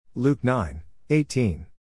Luke 9:18.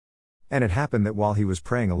 And it happened that while he was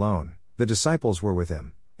praying alone, the disciples were with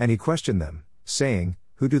him, and he questioned them, saying,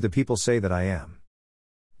 "Who do the people say that I am?"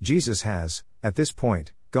 Jesus has, at this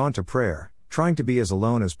point, gone to prayer, trying to be as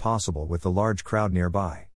alone as possible with the large crowd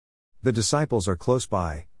nearby. The disciples are close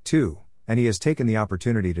by, too, and he has taken the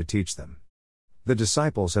opportunity to teach them. The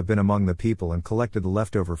disciples have been among the people and collected the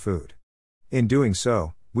leftover food. In doing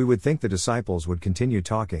so, we would think the disciples would continue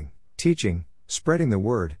talking, teaching, spreading the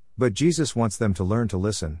word, but Jesus wants them to learn to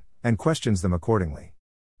listen, and questions them accordingly.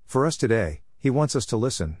 For us today, he wants us to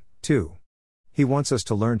listen, too. He wants us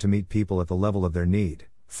to learn to meet people at the level of their need,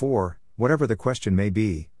 for, whatever the question may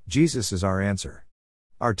be, Jesus is our answer.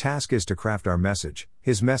 Our task is to craft our message,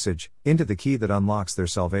 his message, into the key that unlocks their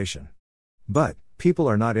salvation. But, people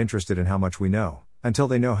are not interested in how much we know, until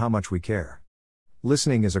they know how much we care.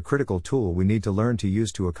 Listening is a critical tool we need to learn to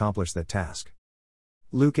use to accomplish that task.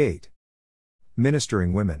 Luke 8.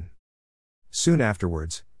 Ministering women. Soon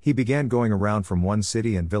afterwards, he began going around from one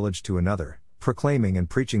city and village to another, proclaiming and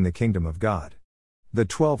preaching the kingdom of God. The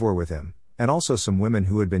 12 were with him, and also some women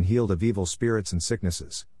who had been healed of evil spirits and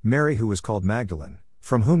sicknesses, Mary who was called Magdalene,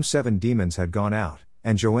 from whom 7 demons had gone out,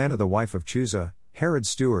 and Joanna the wife of Chuza, Herod's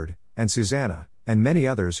steward, and Susanna, and many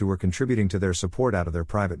others who were contributing to their support out of their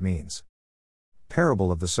private means.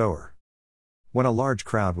 Parable of the Sower. When a large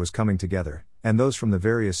crowd was coming together, and those from the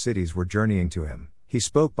various cities were journeying to him, he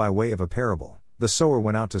spoke by way of a parable. The sower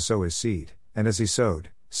went out to sow his seed, and as he sowed,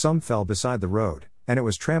 some fell beside the road, and it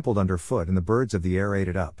was trampled underfoot and the birds of the air ate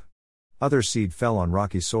it up. Other seed fell on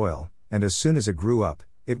rocky soil, and as soon as it grew up,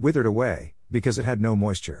 it withered away, because it had no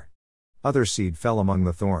moisture. Other seed fell among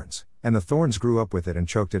the thorns, and the thorns grew up with it and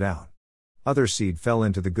choked it out. Other seed fell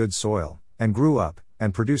into the good soil, and grew up,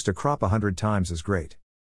 and produced a crop 100 times as great.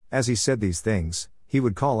 As he said these things, he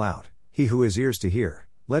would call out, "He who has ears to hear,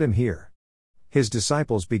 let him hear." His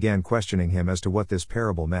disciples began questioning him as to what this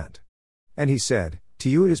parable meant. And he said, "To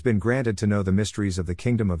you it has been granted to know the mysteries of the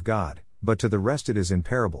kingdom of God, but to the rest it is in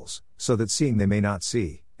parables, so that seeing they may not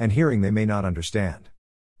see, and hearing they may not understand.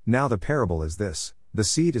 Now the parable is this: the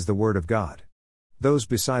seed is the word of God. Those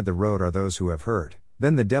beside the road are those who have heard,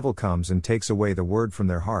 then the devil comes and takes away the word from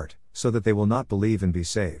their heart, so that they will not believe and be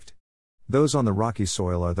saved. Those on the rocky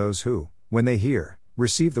soil are those who, when they hear,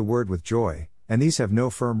 receive the word with joy, and these have no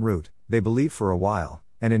firm root, they believe for a while,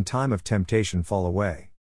 and in time of temptation fall away.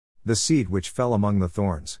 The seed which fell among the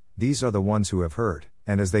thorns, these are the ones who have heard,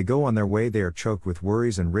 and as they go on their way they are choked with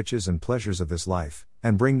worries and riches and pleasures of this life,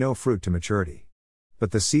 and bring no fruit to maturity.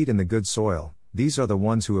 But the seed in the good soil, these are the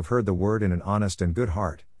ones who have heard the word in an honest and good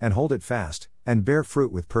heart, and hold it fast, and bear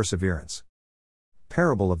fruit with perseverance.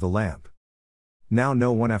 Parable of the lamp. Now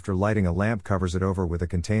no one after lighting a lamp covers it over with a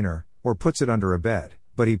container, or puts it under a bed,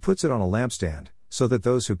 but he puts it on a lampstand, so that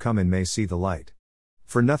those who come in may see the light.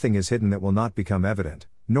 For nothing is hidden that will not become evident,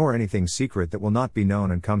 nor anything secret that will not be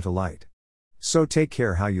known and come to light. So take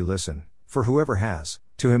care how you listen, for whoever has,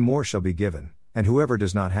 to him more shall be given, and whoever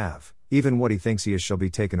does not have, even what he thinks he is shall be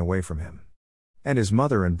taken away from him. And his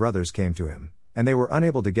mother and brothers came to him, and they were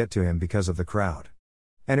unable to get to him because of the crowd.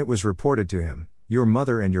 And it was reported to him, "Your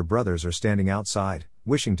mother and your brothers are standing outside,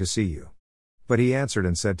 wishing to see you." But he answered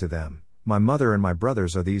and said to them, "My mother and my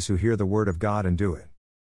brothers are these who hear the word of God and do it."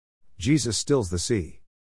 Jesus stills the sea.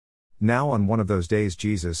 Now on one of those days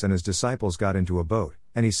Jesus and his disciples got into a boat,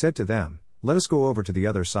 and he said to them, "Let us go over to the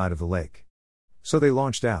other side of the lake." So they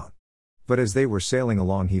launched out. But as they were sailing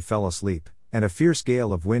along he fell asleep, and a fierce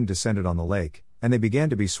gale of wind descended on the lake, and they began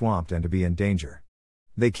to be swamped and to be in danger.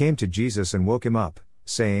 They came to Jesus and woke him up,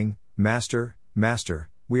 saying, "Master, Master,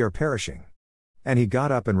 we are perishing." And he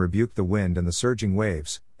got up and rebuked the wind and the surging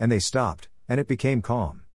waves, and they stopped, and it became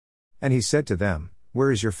calm. And he said to them,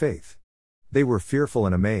 "Where is your faith?" They were fearful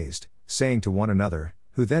and amazed, saying to one another,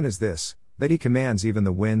 "Who then is this, that he commands even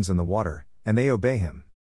the winds and the water, and they obey him?"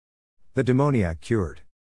 The demoniac cured.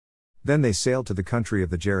 Then they sailed to the country of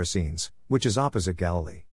the Gerasenes, which is opposite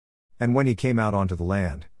Galilee. And when he came out onto the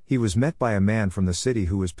land, he was met by a man from the city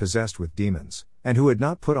who was possessed with demons, and who had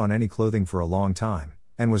not put on any clothing for a long time,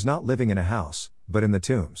 and was not living in a house, but in the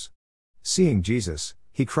tombs. Seeing Jesus,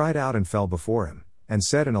 he cried out and fell before him, and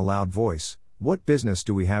said in a loud voice, "What business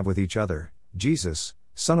do we have with each other, Jesus,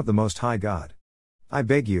 Son of the Most High God? I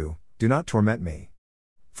beg you, do not torment me."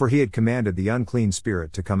 For he had commanded the unclean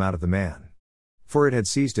spirit to come out of the man. For it had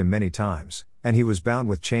seized him many times, and he was bound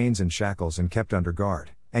with chains and shackles and kept under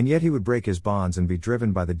guard, and yet he would break his bonds and be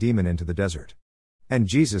driven by the demon into the desert. And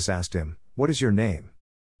Jesus asked him, "What is your name?"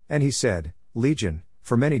 And he said, "Legion,"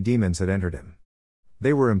 for many demons had entered him.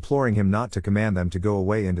 They were imploring him not to command them to go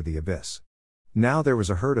away into the abyss. Now there was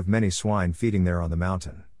a herd of many swine feeding there on the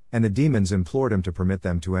mountain. and the demons implored him to permit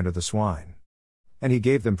them to enter the swine. And he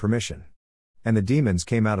gave them permission. And the demons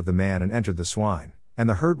came out of the man and entered the swine, and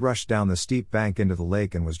the herd rushed down the steep bank into the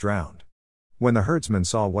lake and was drowned. When the herdsmen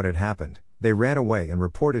saw what had happened, they ran away and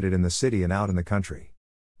reported it in the city and out in the country.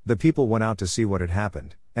 The people went out to see what had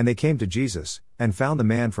happened, and they came to Jesus, and found the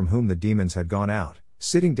man from whom the demons had gone out,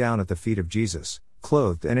 sitting down at the feet of Jesus,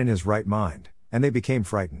 clothed and in his right mind, and they became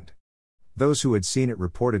frightened. Those who had seen it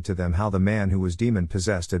reported to them how the man who was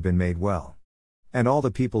demon-possessed had been made well. And all the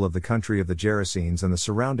people of the country of the Gerasenes and the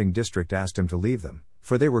surrounding district asked him to leave them,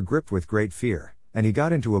 for they were gripped with great fear, and he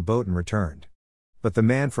got into a boat and returned. But the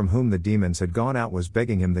man from whom the demons had gone out was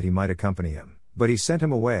begging him that he might accompany him, but he sent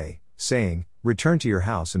him away, saying, "Return to your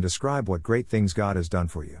house and describe what great things God has done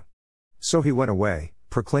for you." So he went away,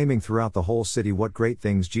 proclaiming throughout the whole city what great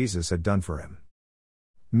things Jesus had done for him.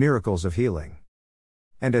 Miracles of healing.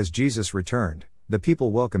 And as Jesus returned, the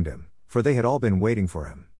people welcomed him, for they had all been waiting for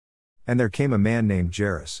him. And there came a man named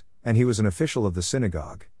Jairus, and he was an official of the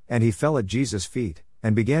synagogue, and he fell at Jesus' feet,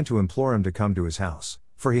 and began to implore him to come to his house,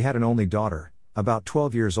 for he had an only daughter, about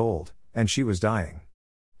 12 years old, and she was dying.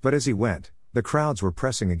 But as he went, the crowds were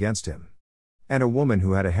pressing against him. And a woman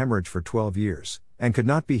who had a hemorrhage for 12 years, and could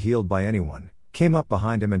not be healed by anyone, came up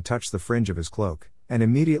behind him and touched the fringe of his cloak, and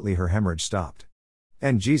immediately her hemorrhage stopped.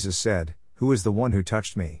 And Jesus said, "Who is the one who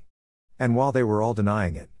touched me?" And while they were all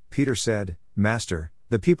denying it, Peter said, "Master,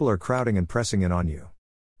 the people are crowding and pressing in on you."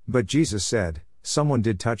 But Jesus said, "Someone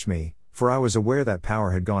did touch me, for I was aware that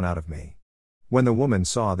power had gone out of me." When the woman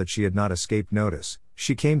saw that she had not escaped notice,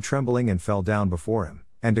 she came trembling and fell down before him,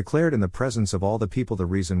 and declared in the presence of all the people the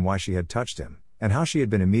reason why she had touched him, and how she had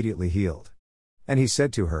been immediately healed. And he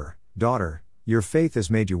said to her, "Daughter, your faith has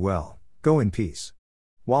made you well, go in peace."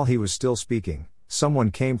 While he was still speaking,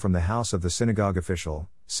 someone came from the house of the synagogue official,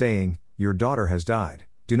 saying, "Your daughter has died,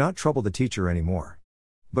 do not trouble the teacher any more."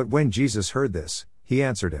 But when Jesus heard this, he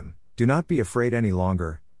answered him, "Do not be afraid any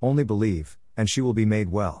longer, only believe, and she will be made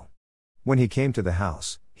well." When he came to the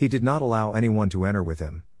house, he did not allow anyone to enter with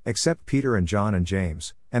him, except Peter and John and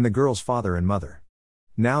James, and the girl's father and mother.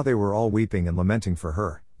 Now they were all weeping and lamenting for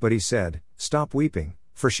her, but he said, "Stop weeping,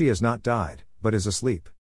 for she has not died, but is asleep."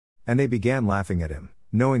 And they began laughing at him,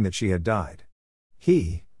 knowing that she had died.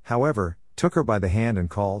 He, however, took her by the hand and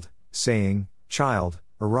called, saying, "Child,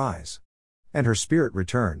 arise." And her spirit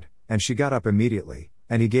returned, and she got up immediately,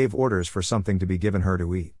 and he gave orders for something to be given her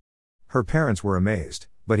to eat. Her parents were amazed,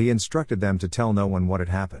 but he instructed them to tell no one what had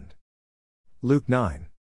happened. Luke 9.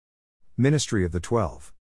 Ministry of the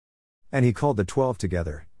 12. And he called the 12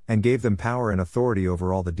 together, and gave them power and authority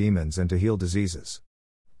over all the demons and to heal diseases.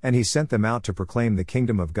 And he sent them out to proclaim the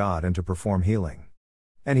kingdom of God and to perform healing.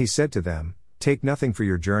 And he said to them, "Take nothing for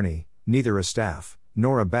your journey, neither a staff,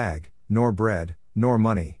 nor a bag, nor bread, nor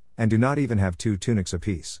money, and do not even have 2 tunics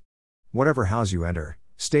apiece. Whatever house you enter,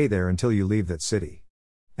 stay there until you leave that city.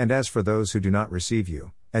 And as for those who do not receive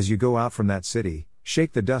you, as you go out from that city,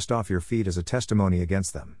 shake the dust off your feet as a testimony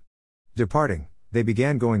against them." Departing, they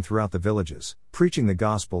began going throughout the villages, preaching the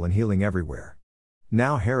gospel and healing everywhere.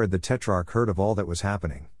 Now Herod the Tetrarch heard of all that was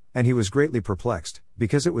happening, and he was greatly perplexed,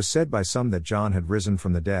 because it was said by some that John had risen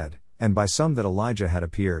from the dead, and by some that Elijah had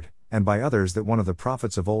appeared, and by others that one of the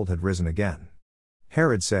prophets of old had risen again.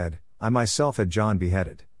 Herod said, "I myself had John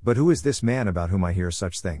beheaded, but who is this man about whom I hear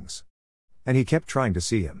such things?" And he kept trying to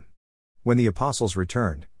see him. When the apostles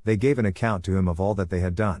returned, they gave an account to him of all that they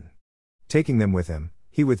had done. Taking them with him,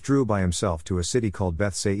 he withdrew by himself to a city called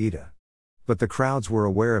Bethsaida. But the crowds were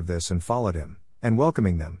aware of this and followed him, and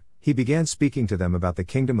welcoming them, he began speaking to them about the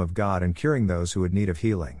kingdom of God and curing those who had need of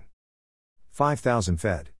healing. 5,000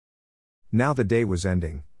 fed. Now the day was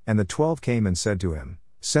ending, and the 12 came and said to him,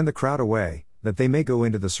 "Send the crowd away, that they may go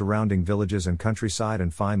into the surrounding villages and countryside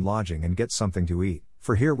and find lodging and get something to eat,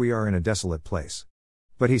 for here we are in a desolate place."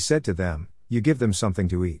 But he said to them, "You give them something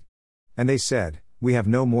to eat." And they said, "We have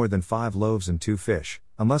no more than 5 loaves and 2 fish,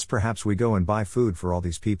 unless perhaps we go and buy food for all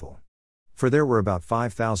these people." For there were about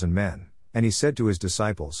 5,000 men, and he said to his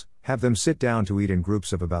disciples, "Have them sit down to eat in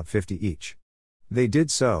groups of about 50 each." They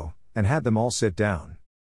did so, and had them all sit down.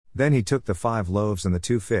 Then he took the 5 loaves and the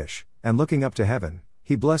 2 fish, and looking up to heaven,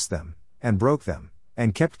 he blessed them, and broke them,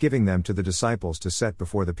 and kept giving them to the disciples to set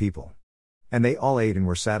before the people. And they all ate and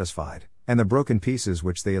were satisfied, and the broken pieces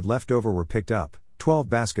which they had left over were picked up, 12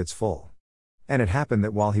 baskets full. And it happened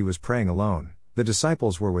that while he was praying alone, the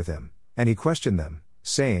disciples were with him, and he questioned them,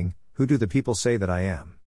 saying, "Who do the people say that I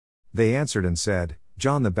am?" They answered and said,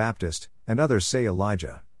 "John the Baptist, and others say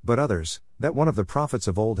Elijah, but others, that one of the prophets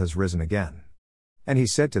of old has risen again." And he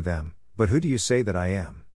said to them, "But who do you say that I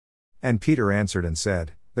am?" And Peter answered and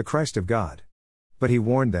said, "The Christ of God." But he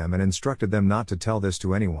warned them and instructed them not to tell this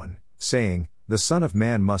to anyone, saying, "The Son of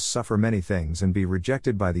Man must suffer many things and be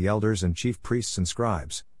rejected by the elders and chief priests and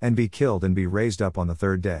scribes, and be killed and be raised up on the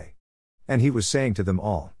third day." And he was saying to them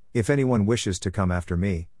all, "If anyone wishes to come after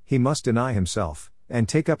me, he must deny himself, and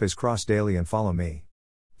take up his cross daily and follow me.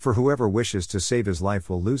 For whoever wishes to save his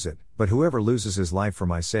life will lose it, but whoever loses his life for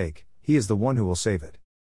my sake, he is the one who will save it.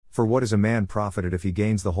 For what is a man profited if he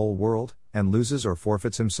gains the whole world, and loses or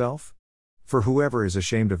forfeits himself? For whoever is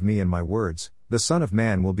ashamed of me and my words, the Son of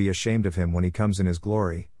Man will be ashamed of him when he comes in his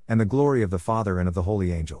glory, and the glory of the Father and of the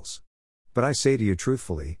holy angels. But I say to you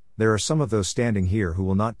truthfully, there are some of those standing here who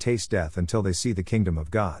will not taste death until they see the kingdom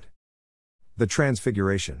of God." The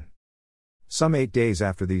Transfiguration. Some 8 days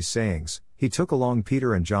after these sayings, he took along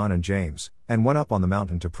Peter and John and James, and went up on the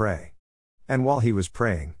mountain to pray. And while he was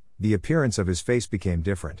praying, the appearance of his face became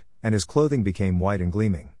different, and his clothing became white and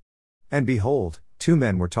gleaming. And behold, 2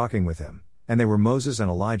 men were talking with him, and they were Moses and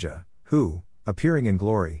Elijah, who, appearing in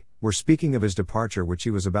glory, were speaking of his departure which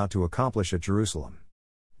he was about to accomplish at Jerusalem.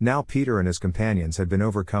 Now Peter and his companions had been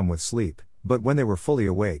overcome with sleep, but when they were fully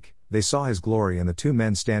awake, they saw his glory and the 2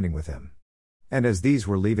 men standing with him. And as these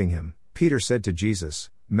were leaving him, Peter said to Jesus,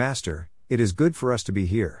 "Master, it is good for us to be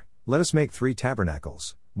here. Let us make 3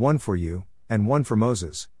 tabernacles, one for you, and one for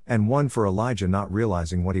Moses, and one for Elijah," not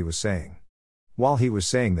realizing what he was saying. While he was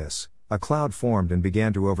saying this, a cloud formed and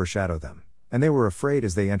began to overshadow them, and they were afraid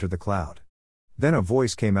as they entered the cloud. Then a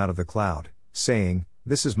voice came out of the cloud, saying,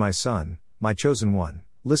 "This is my Son, my chosen one,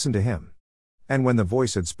 listen to him." And when the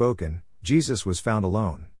voice had spoken, Jesus was found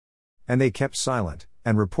alone. And they kept silent,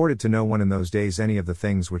 and reported to no one in those days any of the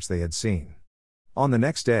things which they had seen. On the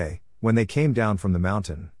next day, when they came down from the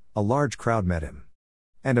mountain, a large crowd met him.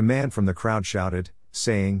 And a man from the crowd shouted,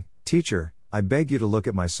 saying, "Teacher, I beg you to look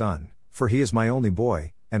at my son, for he is my only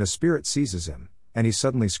boy, and a spirit seizes him, and he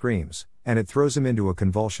suddenly screams, and it throws him into a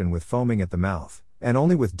convulsion with foaming at the mouth, and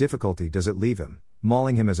only with difficulty does it leave him,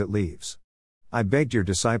 mauling him as it leaves. I begged your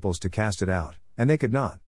disciples to cast it out, and they could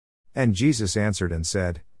not." And Jesus answered and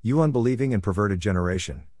said, "You unbelieving and perverted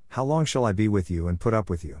generation, how long shall I be with you and put up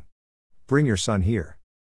with you? Bring your son here."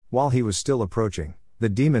 While he was still approaching, the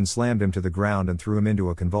demon slammed him to the ground and threw him into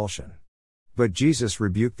a convulsion. But Jesus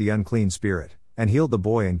rebuked the unclean spirit, and healed the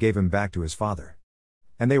boy and gave him back to his father.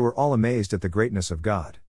 And they were all amazed at the greatness of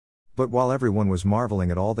God. But while everyone was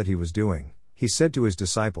marveling at all that he was doing, he said to his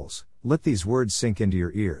disciples, "Let these words sink into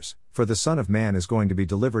your ears, for the Son of Man is going to be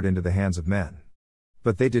delivered into the hands of men."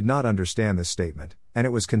 But they did not understand this statement, and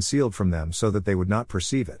it was concealed from them so that they would not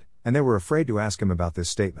perceive it, and they were afraid to ask him about this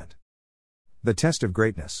statement. The test of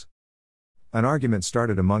greatness. An argument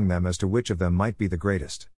started among them as to which of them might be the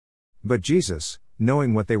greatest. But Jesus,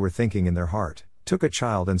 knowing what they were thinking in their heart, took a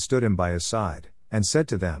child and stood him by his side, and said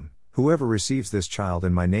to them, "Whoever receives this child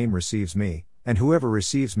in my name receives me, and whoever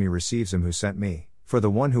receives me receives him who sent me, for the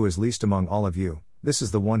one who is least among all of you, this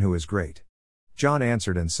is the one who is great." John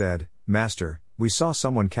answered and said, "Master, we saw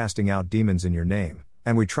someone casting out demons in your name,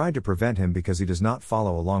 and we tried to prevent him because he does not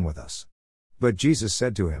follow along with us." But Jesus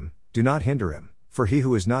said to him, "Do not hinder him, for he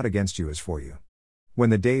who is not against you is for you." When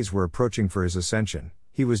the days were approaching for his ascension,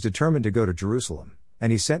 he was determined to go to Jerusalem,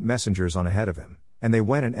 and he sent messengers on ahead of him, and they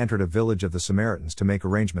went and entered a village of the Samaritans to make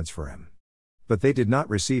arrangements for him. But they did not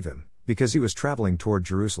receive him, because he was traveling toward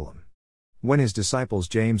Jerusalem. When his disciples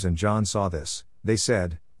James and John saw this, they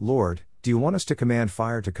said, "Lord, do you want us to command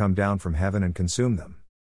fire to come down from heaven and consume them?"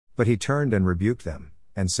 But he turned and rebuked them,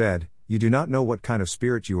 and said, "You do not know what kind of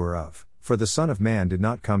spirit you are of, for the Son of Man did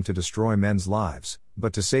not come to destroy men's lives,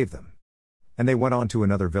 but to save them." And they went on to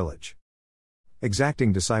another village.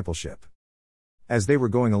 Exacting discipleship. As they were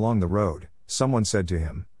going along the road, someone said to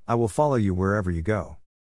him, "I will follow you wherever you go."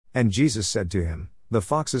 And Jesus said to him, "The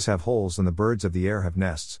foxes have holes and the birds of the air have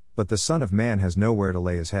nests, but the Son of Man has nowhere to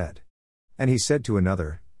lay his head." And he said to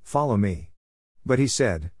another, "Follow me." But he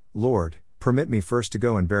said, "Lord, permit me first to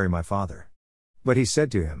go and bury my father." But he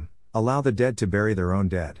said to him, "Allow the dead to bury their own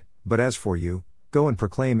dead, but as for you, go and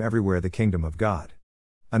proclaim everywhere the kingdom of God."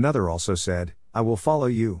 Another also said, "I will follow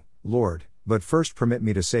you, Lord, but first permit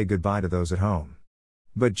me to say goodbye to those at home."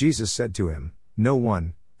 But Jesus said to him, "No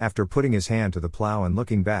one, after putting his hand to the plow and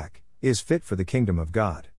looking back, is fit for the kingdom of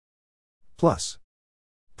God." Plus.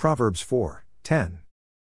 Proverbs 4:10.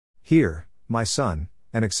 "Hear, my son,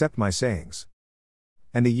 and accept my sayings.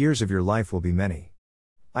 And the years of your life will be many.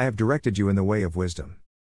 I have directed you in the way of wisdom.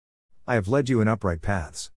 I have led you in upright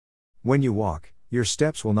paths. When you walk, your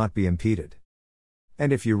steps will not be impeded.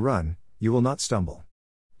 And if you run, you will not stumble.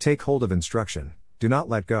 Take hold of instruction, do not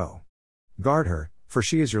let go. Guard her, for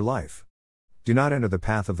she is your life. Do not enter the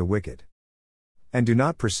path of the wicked. And do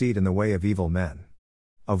not proceed in the way of evil men.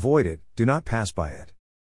 Avoid it, do not pass by it.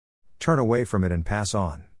 Turn away from it and pass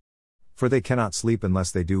on. For they cannot sleep unless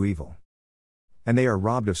they do evil. And they are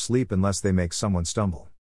robbed of sleep unless they make someone stumble.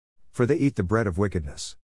 For they eat the bread of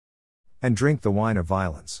wickedness. And drink the wine of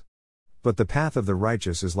violence. But the path of the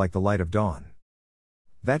righteous is like the light of dawn,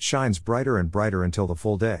 that shines brighter and brighter until the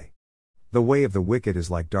full day. The way of the wicked is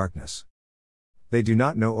like darkness. They do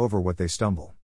not know over what they stumble.